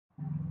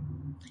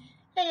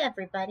Hey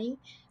everybody,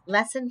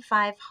 Lesson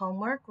 5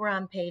 homework. We're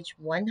on page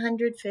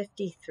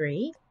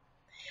 153,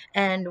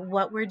 and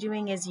what we're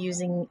doing is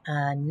using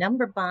a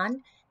number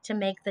bond to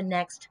make the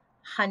next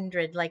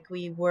 100 like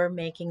we were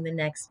making the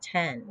next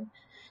 10.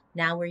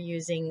 Now we're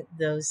using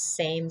those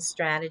same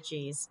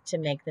strategies to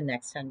make the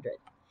next 100.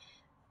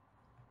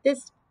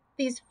 These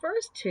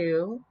first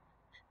two,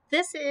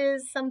 this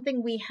is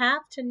something we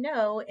have to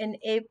know in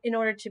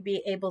order to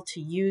be able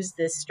to use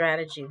this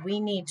strategy. We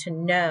need to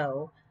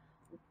know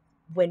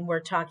when we're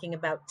talking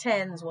about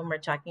tens, when we're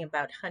talking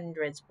about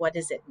hundreds, what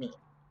does it mean?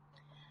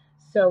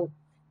 So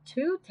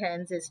 2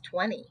 tens is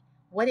 20.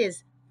 What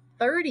is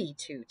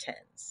 32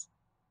 tens?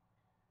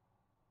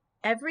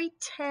 Every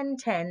 10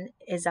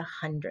 is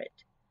 100.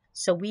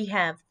 So we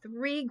have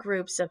 3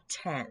 groups of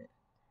 10.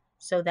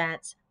 So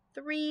that's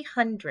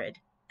 300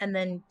 and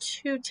then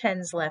 2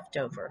 tens left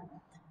over.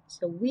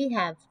 So we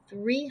have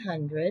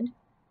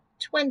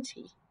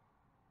 320.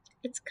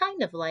 It's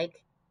kind of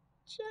like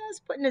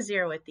just putting a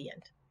 0 at the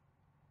end.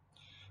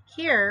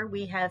 Here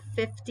we have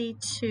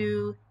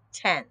 52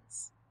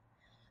 tens.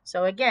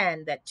 So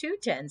again, that 2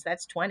 tens,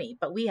 that's 20,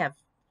 but we have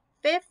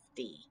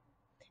 50.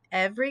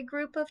 Every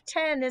group of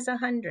 10 is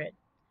 100.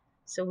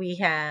 So we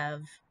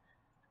have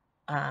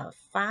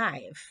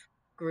 5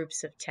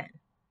 groups of 10.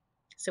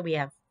 So we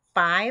have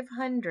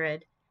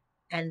 500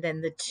 and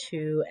then the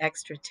 2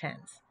 extra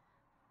tens.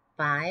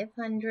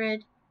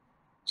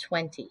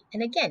 520.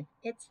 And again,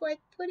 it's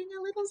like putting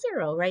a little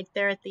 0 right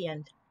there at the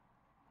end.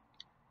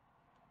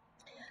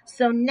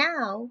 So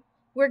now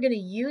we're going to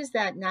use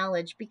that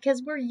knowledge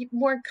because we're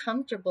more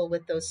comfortable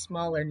with those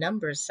smaller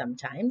numbers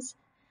sometimes.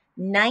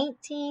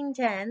 19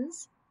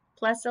 tens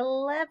plus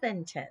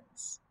 11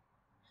 tens.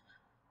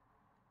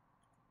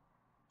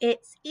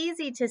 It's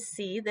easy to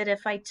see that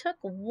if I took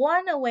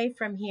 1 away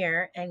from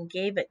here and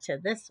gave it to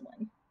this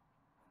one,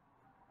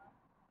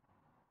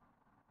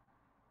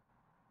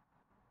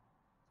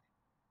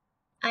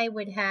 I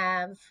would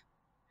have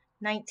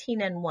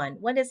 19 and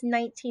 1. What is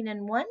 19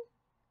 and 1?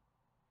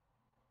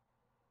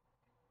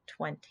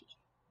 20.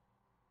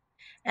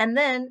 And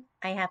then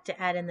I have to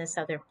add in this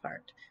other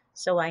part.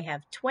 So I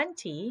have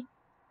 20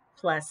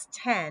 plus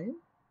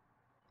 10,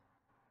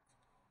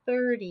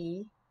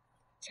 30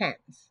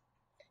 tens.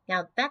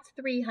 Now that's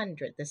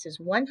 300. This is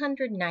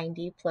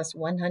 190 plus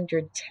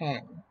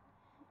 110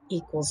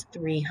 equals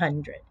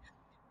 300.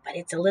 But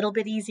it's a little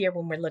bit easier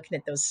when we're looking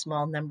at those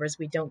small numbers.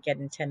 We don't get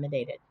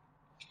intimidated.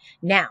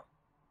 Now,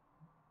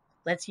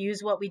 let's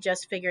use what we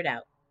just figured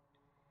out.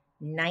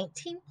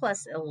 19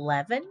 plus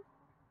 11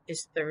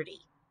 is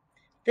 30.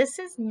 This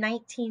is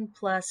 19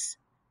 plus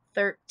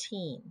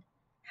 13.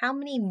 How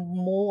many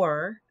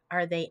more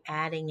are they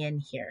adding in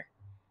here?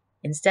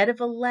 Instead of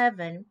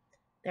 11,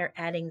 they're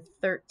adding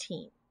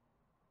 13.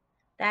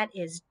 That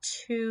is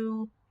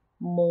 2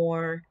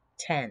 more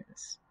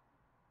tens.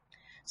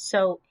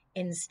 So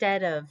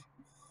instead of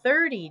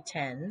 30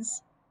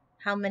 tens,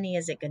 how many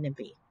is it going to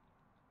be?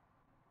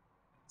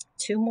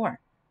 2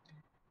 more.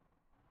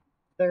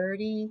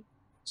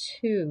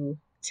 32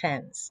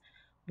 tens.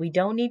 We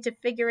don't need to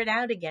figure it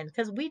out again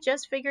because we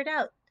just figured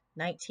out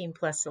 19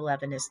 plus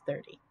 11 is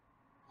 30.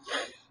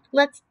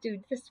 Let's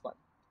do this one.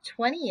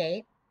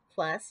 28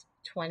 plus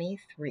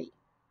 23.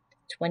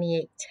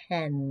 28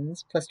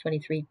 tens plus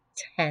 23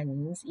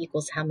 tens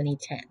equals how many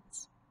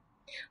tens?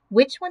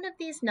 Which one of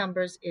these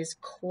numbers is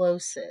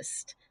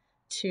closest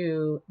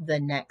to the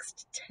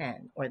next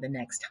 10 or the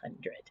next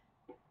 100?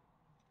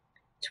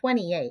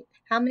 28.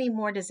 How many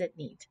more does it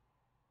need?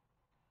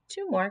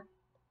 2 more.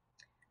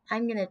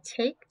 I'm going to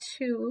take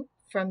 2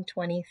 from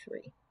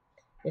 23.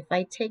 If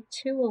I take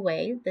 2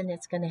 away, then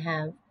it's going to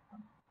have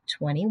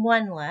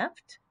 21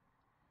 left.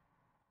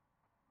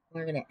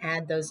 We're going to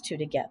add those 2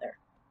 together.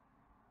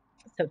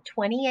 So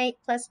 28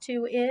 plus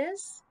 2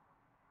 is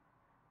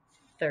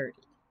 30.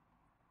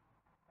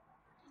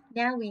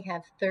 Now we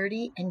have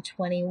 30 and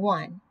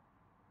 21.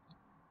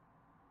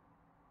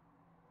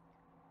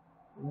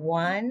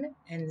 1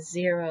 and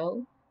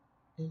 0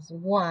 is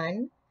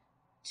 1.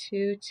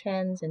 2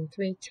 tens and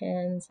 3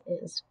 tens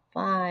is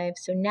 5.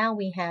 So now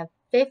we have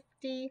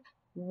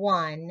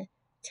 51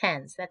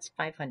 tens. That's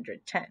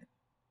 510.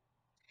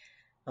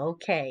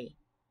 Okay,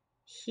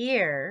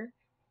 here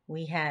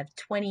we have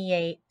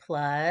 28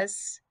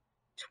 plus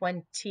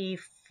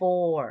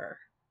 24.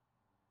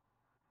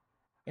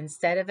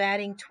 Instead of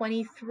adding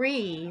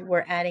 23,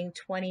 we're adding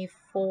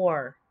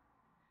 24.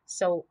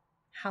 So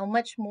how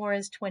much more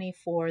is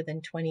 24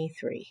 than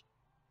 23?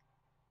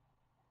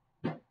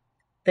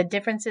 The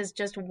difference is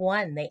just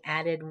 1. They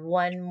added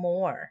 1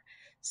 more.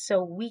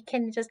 So we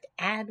can just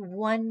add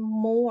 1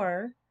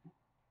 more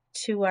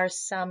to our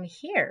sum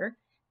here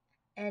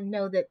and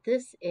know that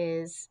this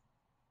is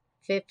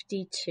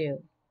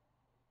 52.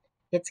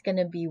 It's going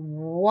to be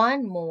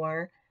 1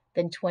 more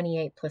than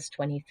 28 plus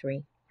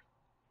 23.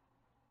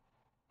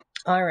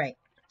 All right.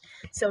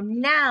 So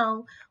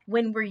now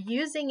when we're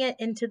using it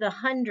into the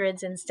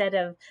hundreds instead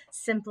of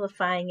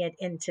simplifying it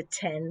into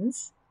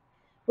tens,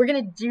 we're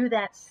going to do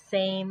that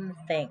same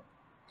thing.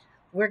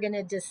 We're going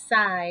to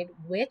decide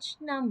which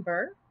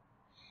number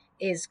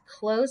is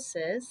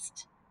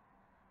closest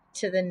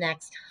to the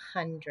next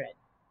 100.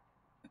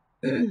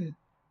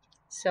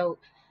 So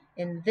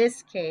in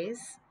this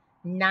case,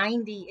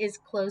 90 is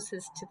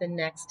closest to the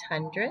next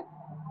 100.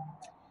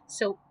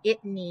 So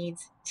it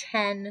needs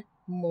 10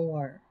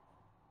 more.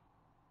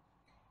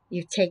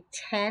 You take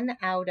 10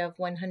 out of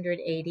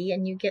 180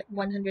 and you get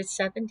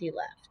 170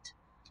 left.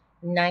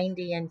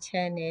 90 and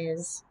 10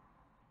 is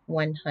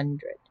 100.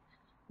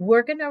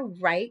 We're going to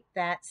write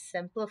that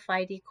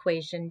simplified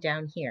equation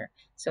down here.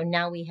 So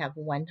now we have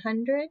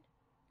 100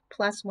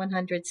 plus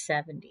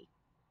 170.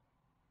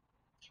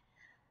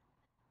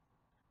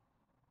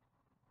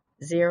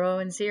 0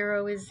 and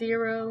 0 is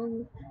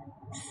 0.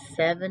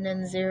 7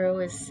 and 0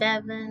 is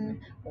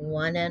 7.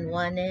 1 and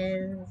 1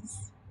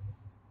 is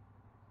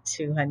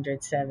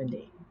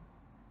 270.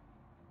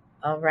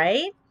 All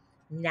right,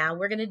 now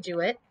we're going to do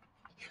it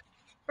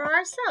for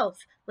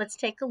ourselves. Let's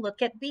take a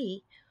look at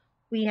B.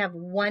 We have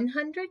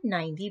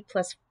 190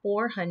 plus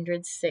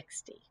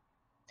 460.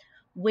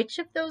 Which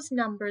of those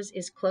numbers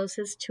is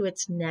closest to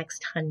its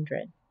next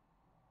 100?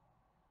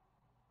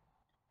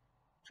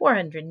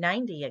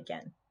 490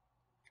 again.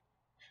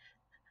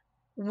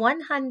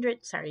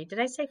 100, sorry, did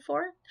I say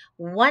 4?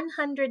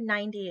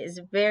 190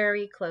 is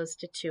very close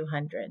to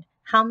 200.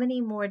 How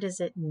many more does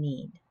it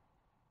need?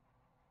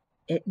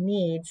 It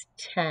needs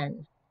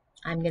 10.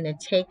 I'm going to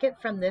take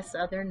it from this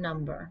other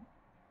number.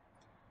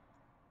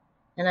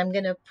 And I'm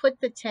going to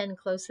put the 10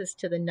 closest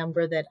to the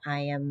number that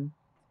I am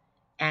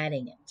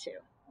adding it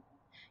to.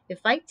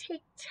 If I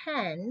take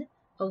 10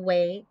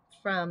 away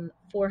from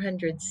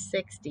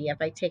 460,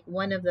 if I take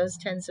one of those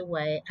 10s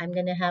away, I'm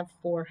going to have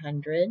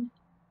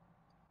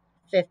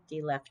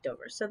 450 left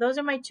over. So those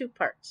are my two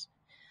parts.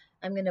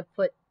 I'm going to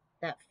put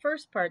that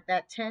first part,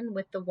 that 10,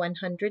 with the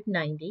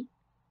 190.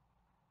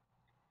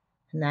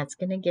 And that's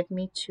going to give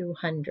me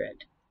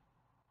 200.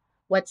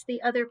 What's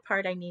the other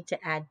part I need to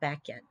add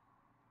back in?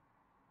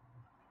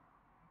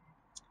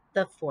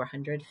 The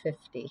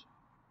 450.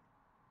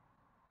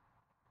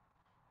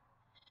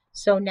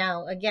 So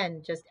now,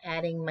 again, just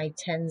adding my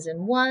 10s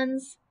and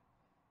 1s,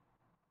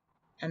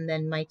 and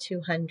then my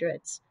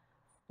 200s.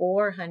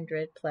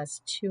 400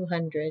 plus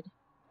 200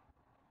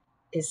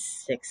 is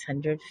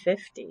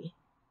 650.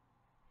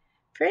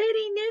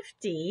 Pretty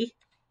nifty.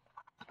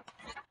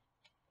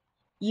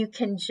 You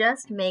can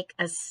just make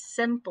a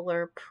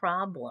simpler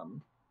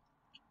problem.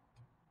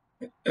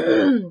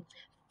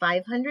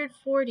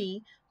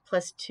 540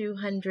 plus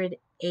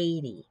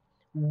 280.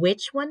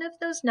 Which one of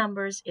those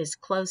numbers is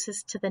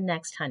closest to the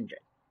next 100?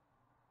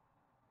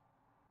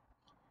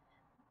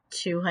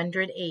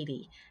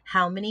 280.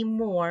 How many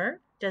more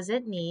does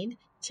it need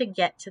to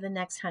get to the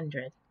next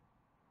 100?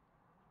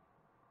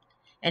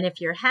 And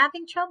if you're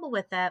having trouble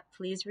with that,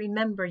 please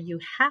remember you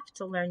have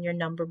to learn your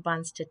number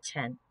bonds to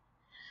 10.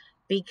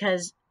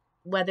 Because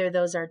whether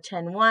those are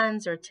 10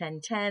 ones or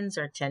 10 tens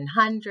or 10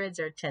 hundreds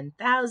or 10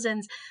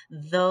 thousands,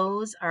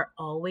 those are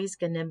always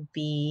going to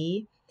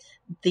be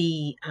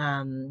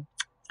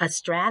a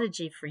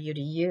strategy for you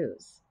to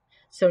use.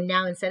 So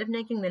now instead of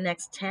making the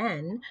next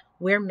 10,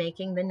 we're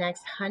making the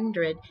next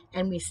 100,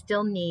 and we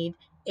still need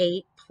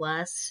 8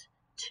 plus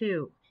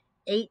 2.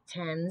 8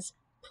 tens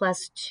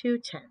plus 2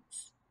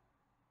 tens,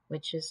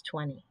 which is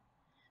 20.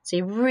 So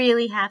you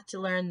really have to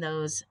learn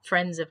those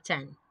friends of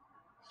 10.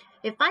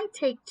 If I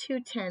take 2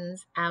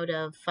 tens out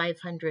of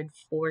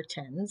 504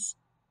 tens,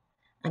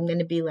 I'm going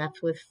to be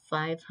left with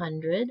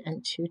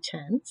 502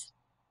 tens.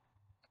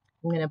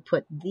 I'm going to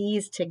put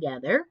these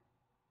together.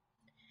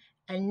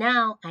 And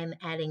now I'm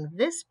adding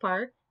this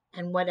part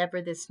and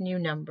whatever this new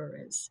number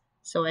is.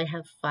 So I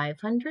have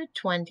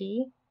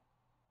 520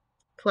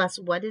 plus,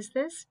 what is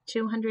this?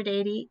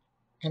 280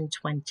 and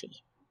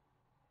 20.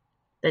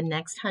 The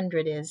next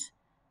 100 is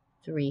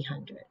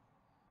 300.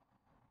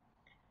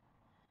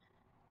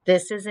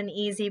 This is an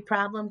easy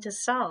problem to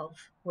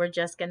solve. We're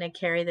just going to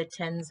carry the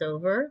tens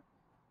over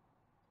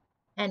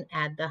and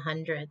add the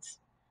hundreds.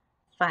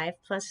 5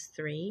 plus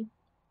 3.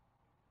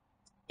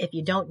 If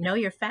you don't know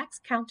your facts,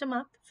 count them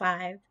up.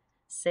 5,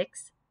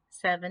 6,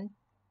 7,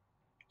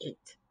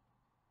 8.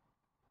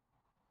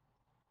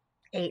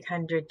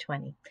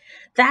 820.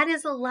 That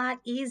is a lot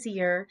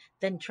easier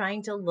than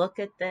trying to look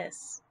at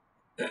this.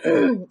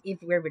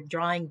 If we were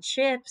drawing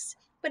chips,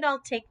 it would all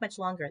take much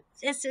longer.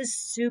 This is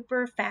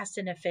super fast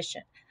and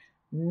efficient.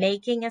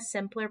 Making a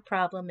simpler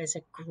problem is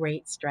a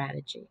great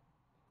strategy.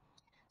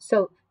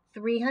 So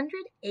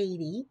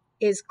 380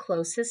 is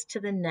closest to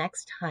the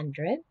next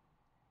 100.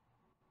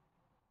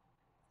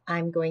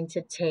 I'm going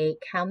to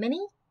take how many?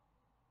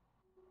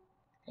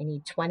 I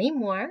need 20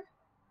 more.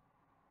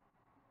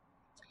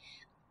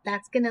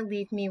 That's going to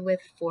leave me with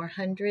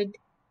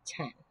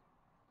 410.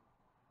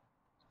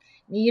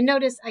 You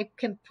notice I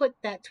can put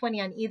that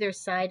 20 on either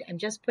side. I'm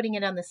just putting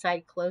it on the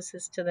side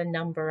closest to the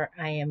number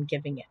I am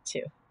giving it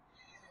to.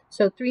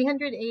 So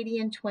 380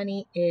 and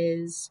 20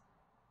 is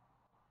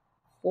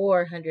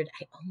 400.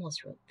 I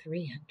almost wrote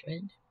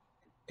 300.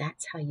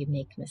 That's how you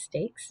make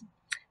mistakes.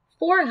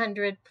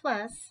 400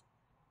 plus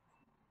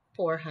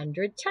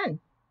 410.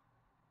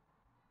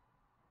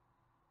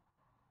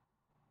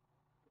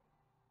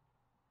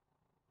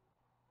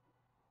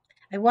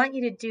 I want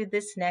you to do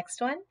this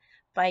next one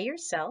by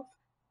yourself.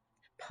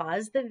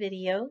 Pause the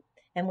video,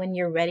 and when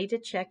you're ready to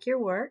check your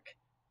work,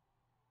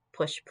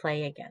 push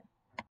play again.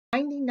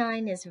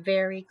 99 is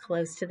very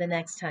close to the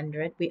next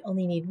 100. We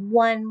only need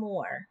one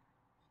more.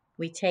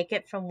 We take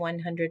it from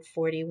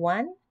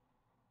 141,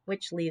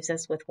 which leaves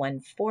us with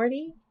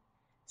 140.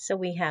 So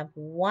we have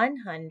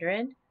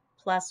 100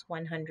 plus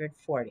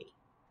 140,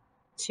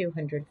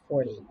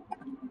 240.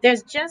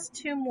 There's just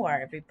two more,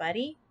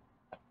 everybody.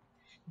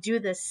 Do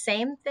the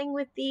same thing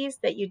with these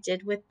that you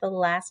did with the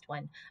last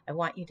one. I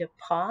want you to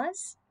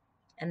pause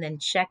and then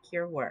check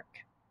your work.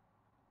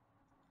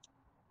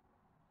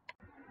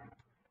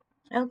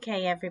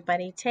 Okay,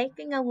 everybody,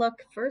 taking a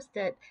look first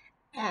at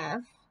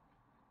F.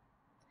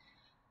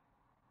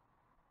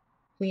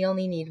 We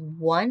only need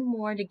one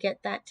more to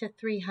get that to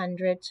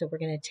 300, so we're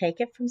going to take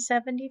it from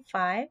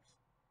 75,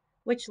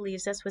 which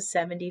leaves us with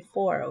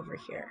 74 over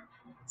here.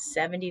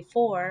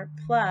 74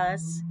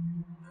 plus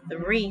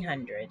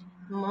 300,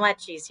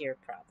 much easier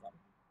problem.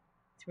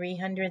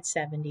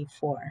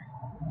 374.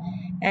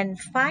 And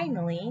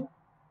finally,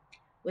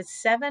 with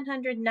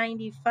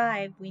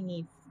 795, we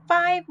need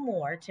 5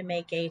 more to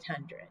make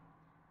 800.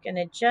 Going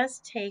to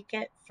just take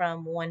it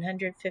from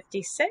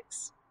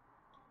 156.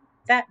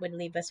 That would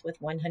leave us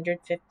with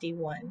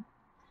 151.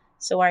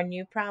 So our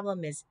new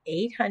problem is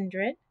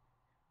 800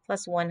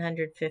 plus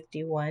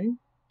 151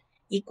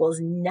 equals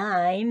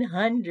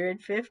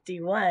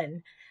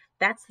 951.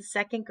 That's the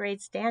second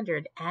grade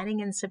standard,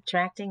 adding and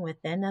subtracting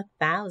within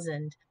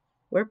 1,000.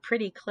 We're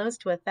pretty close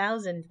to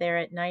 1,000 there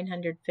at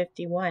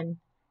 951.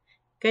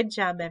 Good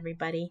job,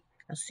 everybody.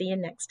 I'll see you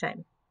next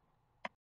time.